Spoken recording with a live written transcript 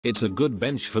It's a good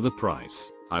bench for the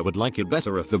price. I would like it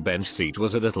better if the bench seat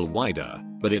was a little wider,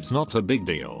 but it's not a big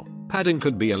deal. Padding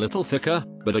could be a little thicker,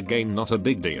 but again not a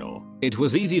big deal. It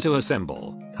was easy to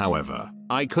assemble. However,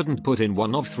 I couldn't put in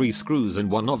one of 3 screws in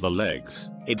one of the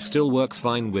legs. It still works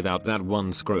fine without that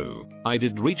one screw. I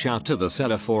did reach out to the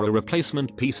seller for a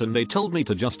replacement piece and they told me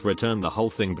to just return the whole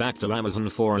thing back to Amazon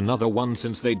for another one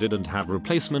since they didn't have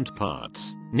replacement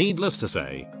parts. Needless to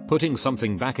say, putting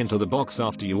something back into the box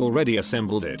after you already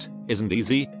assembled it isn't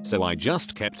easy, so I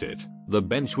just kept it. The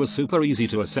bench was super easy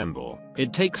to assemble.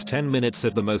 It takes 10 minutes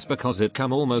at the most because it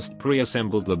come almost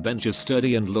pre-assembled. The bench is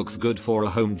sturdy and looks good for a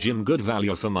home gym, good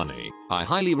value for money. I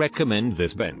highly recommend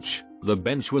this bench. The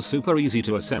bench was super easy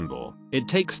to assemble. It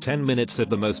takes 10 minutes at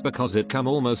the most because it come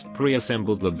almost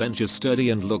pre-assembled. The bench is sturdy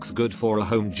and looks good for a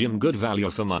home gym, good value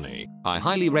for money. I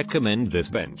highly recommend this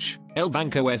bench. El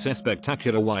Banco es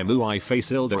espectacular y muy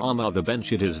fácil de armar. The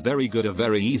bench, it is very good and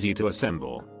very easy to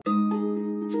assemble.